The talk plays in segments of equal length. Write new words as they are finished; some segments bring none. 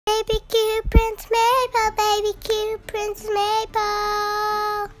Baby cute Prince Maple, baby cute Prince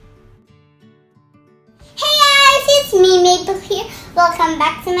Maple. Hey guys, it's me Maple here. Welcome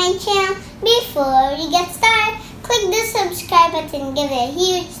back to my channel. Before we get started, click the subscribe button, give it a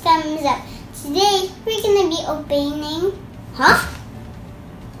huge thumbs up. Today we're gonna be opening. Huh?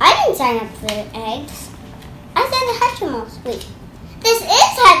 I didn't sign up for the eggs. I said the Hatchimals. Wait, this is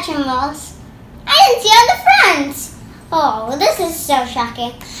Hatchimals. I didn't see on the front. Oh, this is so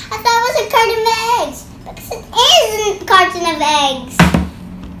shocking. I thought it was a carton of eggs, because it isn't a carton of eggs.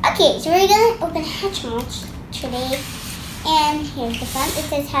 Okay, so we're going to open Hatchimals today. And here's the front. It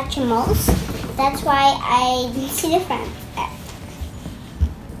says Hatchimals. That's why I didn't see the front.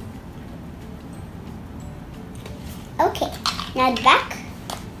 Okay, now the back.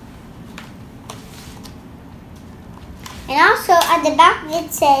 And also at the back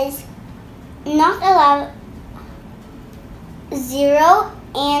it says not allowed 0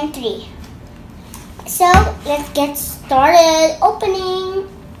 and 3. So let's get started opening.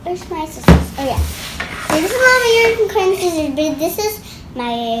 Where's my scissors? Oh yeah. So this is not my unicorn scissors, but this is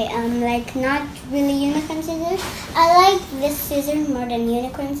my like not really unicorn scissors. I like this scissors more than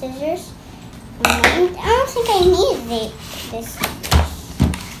unicorn scissors. I don't think I need this.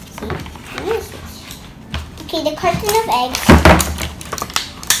 See? What is this? Okay, the carton of eggs.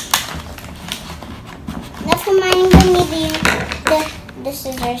 That's reminding me the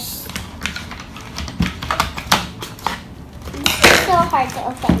scissors. This is so hard to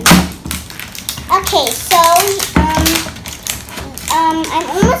open. Okay, so I'm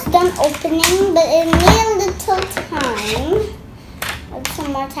almost done opening, but it needs a little time. Some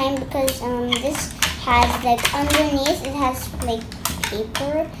more time because this has like underneath it has like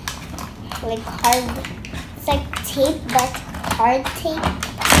paper, like hard. It's like tape, but hard tape.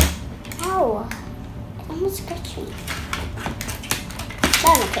 Ow! It almost scratched me. But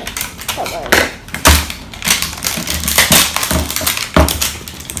I'm okay. Don't worry.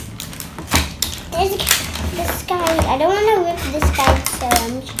 There's this guy. I don't want to rip this guy, so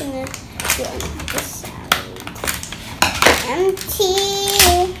I'm just gonna do it on this side. Empty.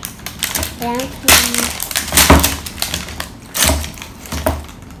 No.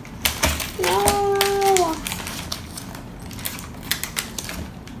 No.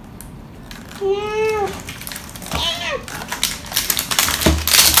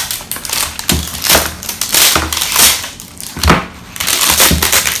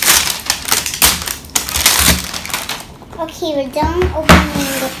 Okay, we're done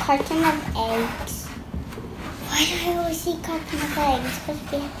opening the carton of eggs. Why do I always see carton of eggs? Supposed to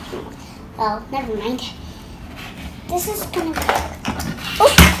be Hatchimals. Oh, never mind. This is gonna be.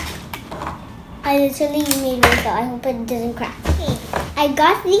 Oh! I literally made one, so I hope it doesn't crack. Okay, I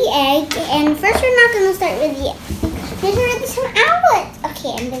got the egg, and first we're not gonna start with the egg. There's already some out.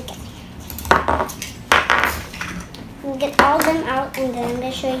 Okay, I'm gonna get them. I'm gonna get all of them out, and then I'm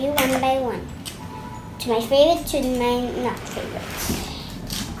gonna show you one by one. To my favorite, to my not favorites.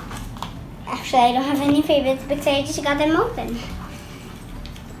 Actually, I don't have any favorites because I just got them open.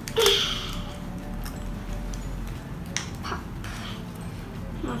 Pop.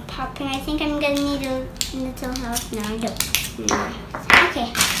 More popping. I think I'm gonna need a little help. No, I don't. No.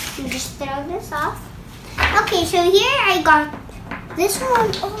 Okay, I'll just throw this off. Okay, so here I got this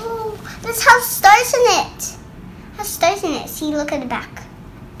one. Oh, this has stars in it. It has stars in it. See, look at the back.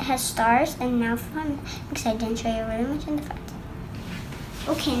 It has stars and now fun because I didn't show you really much in the front.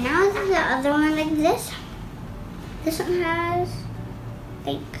 Okay, now the other one like this. This one has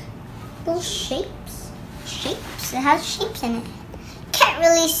like little shapes. It has shapes in it. Can't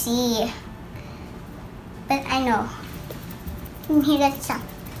really see, but I know. You can hear that sound.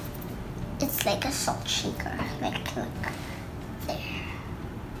 It's like a salt shaker. Like look there.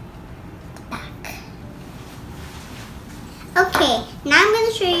 The back. Okay, now I'm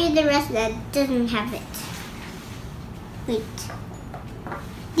going to show you the rest that doesn't have it. Wait.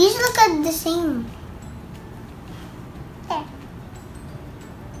 These look at the same. There.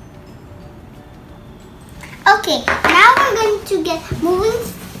 Okay, now we're going to get moving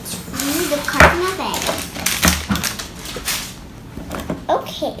through the carton of eggs.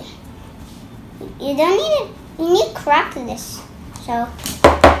 Okay. You don't need it. You need to crack this. So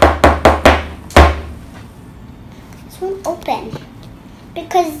open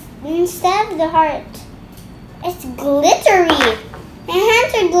because instead of the heart it's glittery. My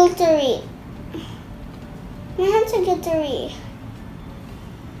hands are glittery.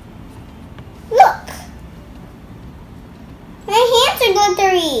 Look, my hands are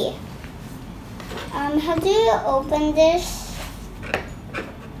glittery. How do you open this?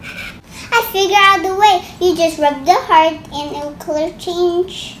 I figure out the way. You just rub the heart and it will color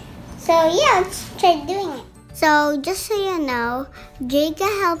change So yeah, let's try doing it. So just so you know,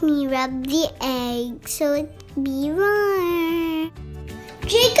 Jacob helped me rub the egg so it be warm.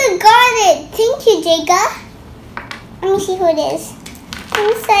 Jacob got it! Thank you, Jacob. Let me see who it is.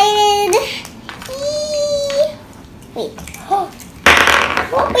 I'm excited. Eee. Wait. Oh,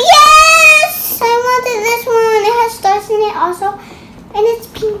 yes! I wanted this one. It has stars in it also. And it's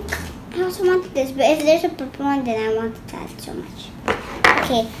pink. I also wanted this. But if there's a purple one, then I wanted that so much.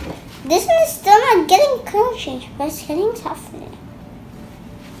 Okay. This one is still not getting color change, but it's getting softer.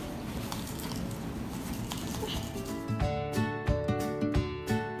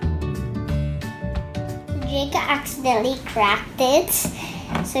 Jacob accidentally cracked it.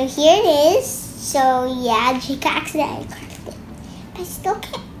 So here it is. So yeah, Jacob accidentally cracked it. But I still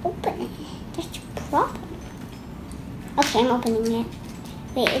can't open it. That's a problem. Okay, I'm opening it.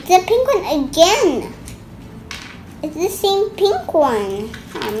 Wait, it's the pink one again. It's the same pink one.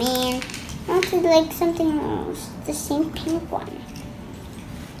 Oh man, I wanted like something else. The same pink one.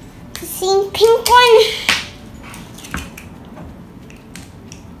 The same pink one.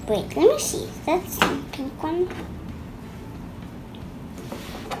 Wait, let me see. That's the pink one.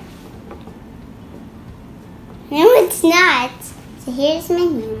 No, it's not. So here's my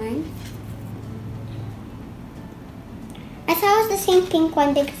new one. I thought it was the same pink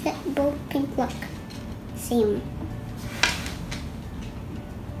one because both pink look same.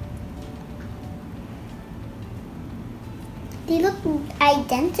 They look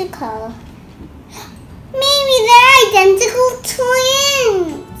identical. Maybe they're identical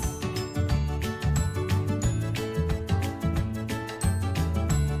twins.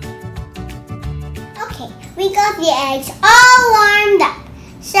 Okay, we got the eggs all warmed up.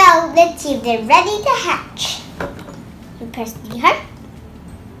 So let's see if they're ready to hatch. You press the heart.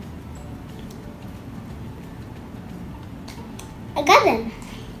 I got them.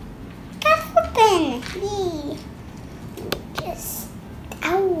 Got open. Yay. Just,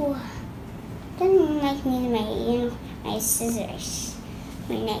 ow. Don't like need my scissors.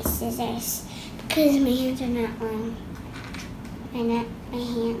 My nice scissors. Because my hands are not long. My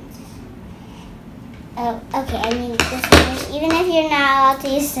hands. Oh, okay, I need the scissors. Even if you're not allowed to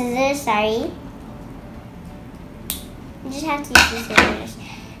use scissors, sorry. You just have to use the scissors.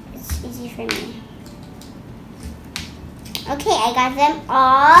 It's easy for me. Okay, I got them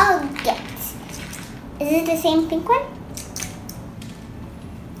all get. Is it the same pink one?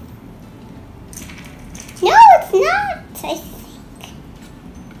 No, it's not, I think.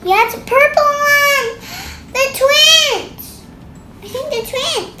 Yeah, it's a purple one. They're twins. I think they're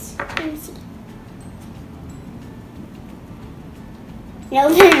twins. Let me see. No,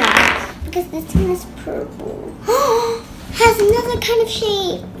 they're not. Because this one is purple. Has another kind of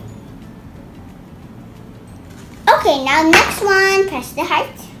shape. Okay, now next one, press the heart.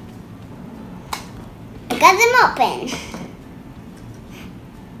 I got them open.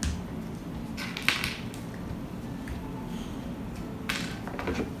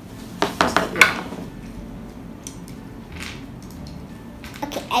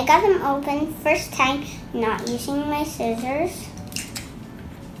 Okay, I got them open first time, not using my scissors.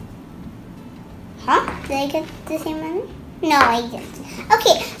 Huh? Did I get the same one? No, I didn't.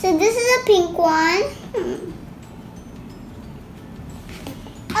 Okay, so this is a pink one.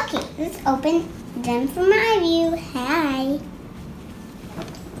 Okay, let's open them for my view. Hi.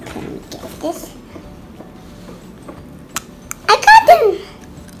 Let me get this. I got them.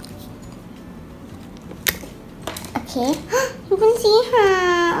 Okay, you can see her.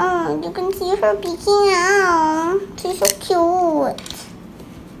 Oh, you can see her peeking out. She's so cute.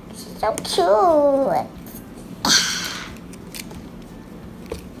 She's so cute.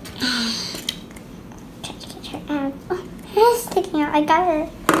 Try to get her out. Oh, her is sticking out. I got her.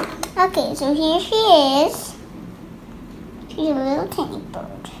 Okay, so here she is. She's a little tiny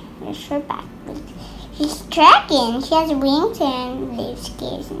bird. There's her back. She's dragon. She has wings and leaves,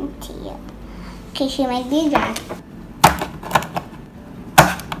 scales, and tail. Okay, she might be a dragon.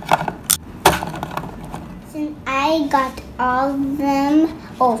 Since I got all of them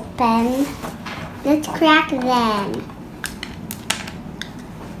open, let's crack them.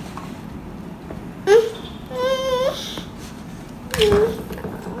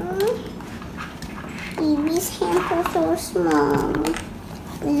 Baby's hands are so small.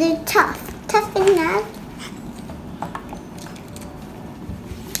 They're tough. Tough enough.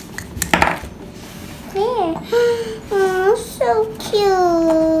 There. Oh, so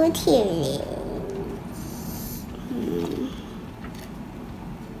cute. Here it is.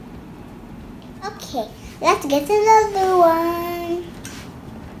 Okay, let's get another one.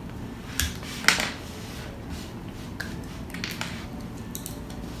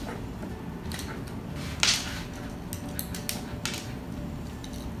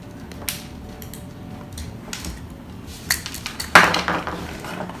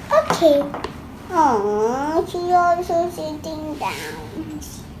 Okay. Oh, she's also sitting down.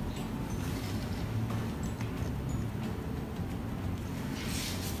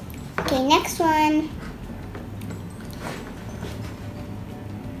 Okay, next one.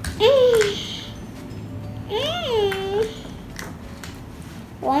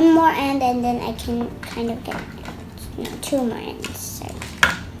 One more end, and then I can kind of get two more ends. Sorry.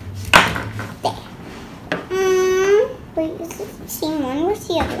 There. Wait, is this the same one? Where's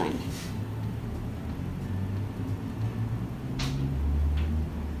the other one?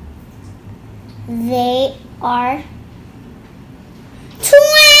 They are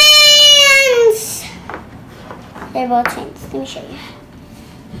twins! They're both twins. Let me show you.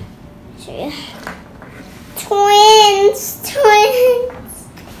 Twins! I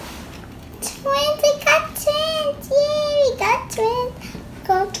got twins! Yay, we got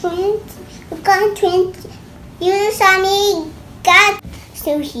twins! We got twins! You saw me got.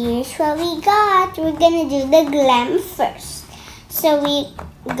 So here's what we got. We're gonna do the glam first. So we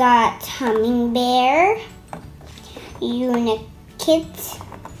got hummingbird, unikit,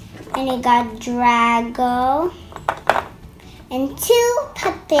 and we got drago, and two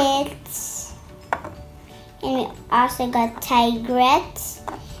puppets, and we also got tigress,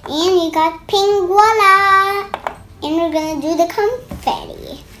 and we got penguala, and we're gonna do the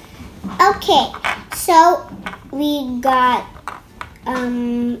confetti. Okay, so we got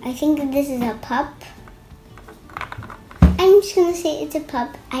I think this is a pup. I'm just gonna say it's a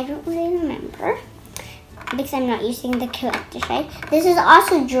pup. I don't really remember because I'm not using the correct right. This is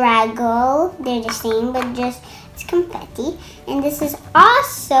also drago. They're the same, but just it's confetti. And this is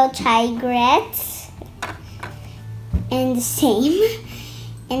also tigress, and the same.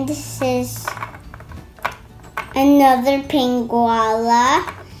 And this is another penguala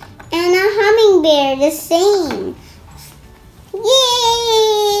and a hummingbird, the same.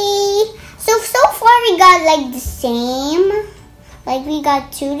 Yay! So far we got like the same. Like we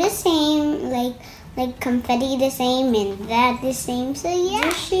got two the same, like confetti the same and that the same. So yeah,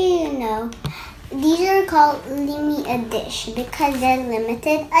 just so you know, these are called Limmy Edish because they're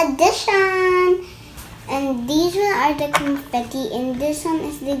limited edition. And these one are the confetti and this one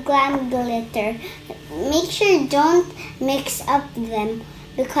is the glam glitter. Make sure don't mix up them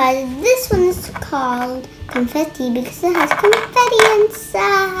because this one is called confetti because it has confetti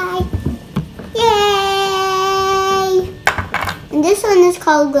inside. Yay! And this one is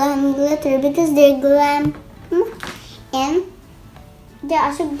called glam glitter because they're glam and they're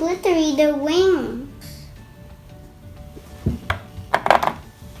also glittery, their wings.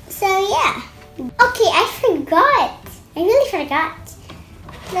 So yeah. Okay, I forgot. I really forgot.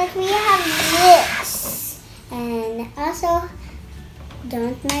 Like we have this. And also,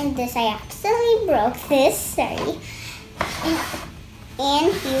 don't mind this. I accidentally broke this. Sorry.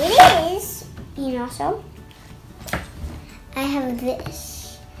 And here it is. And also, I have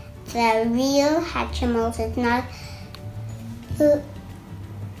this. The real Hatchimals. It's not the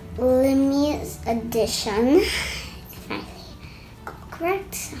Limmy's edition. Finally,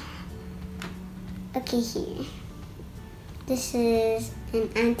 correct. Okay, here. This is an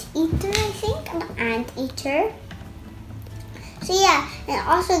anteater, I think. An anteater. So yeah, and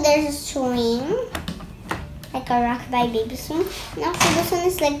also there's a swing. Like a rockabye baby swing. And also this one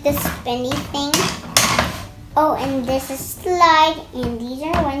is like the spinny thing. Oh, and this is slide. And these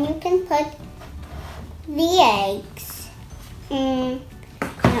are when you can put the eggs. And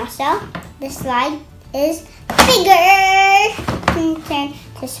also, the slide is bigger. And turn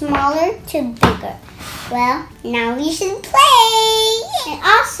to smaller to bigger. Well, now we should play. And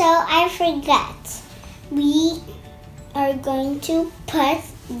also, I forgot. We are going to put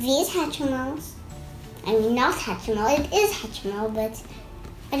these Hatchimals. I mean, not Hatchimal. It is Hatchimal, but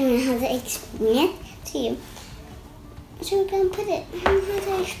I don't know how to explain it to you. So we're going to put it. I don't know how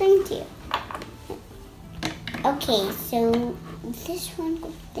to explain to you. Okay, so this one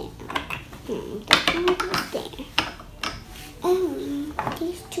goes there. This one goes there. Oh,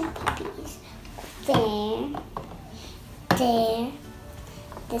 these two puppies. There.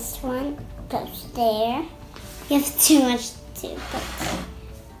 This one goes there. You have too much to put.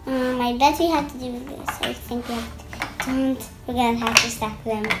 I bet we have to do this. I think we have to. We're gonna have to stack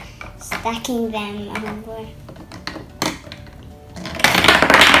them. Stacking them over.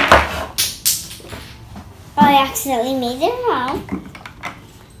 Oh, I accidentally made it wrong.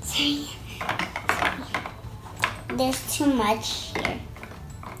 Sorry. There's too much here.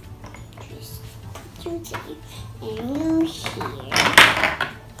 Just put you there and you here.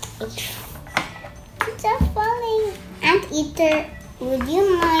 It's all falling. Anteater, would you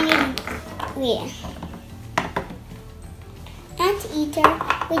mind? Yeah. Anteater,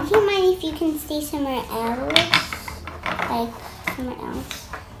 Would you mind if you can stay somewhere else? Like somewhere else?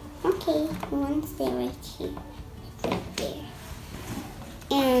 Okay, you want to stay right here. Right there.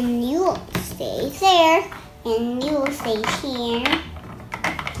 And you will stay there. And you will stay here.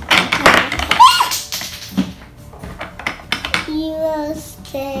 You will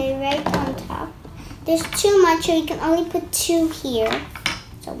stay right on top. There's too much, so you can only put 2 here.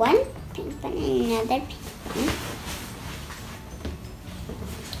 So 1 pink one and another pink one.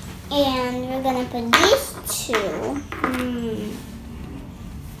 And we're gonna put these 2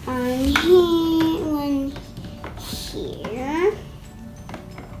 on here, 1 here.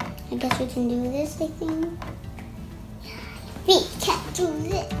 I guess we can do this, I think. We can't do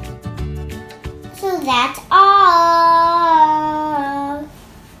this. So that's all.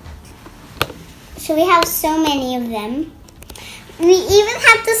 So we have so many of them. We even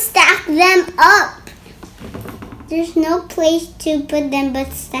have to stack them up. There's no place to put them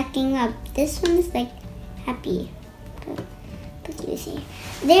but stacking up. This one is like happy. Put this here.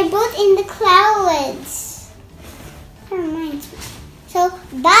 They're both in the clouds. That reminds me. So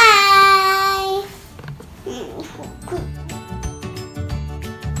bye.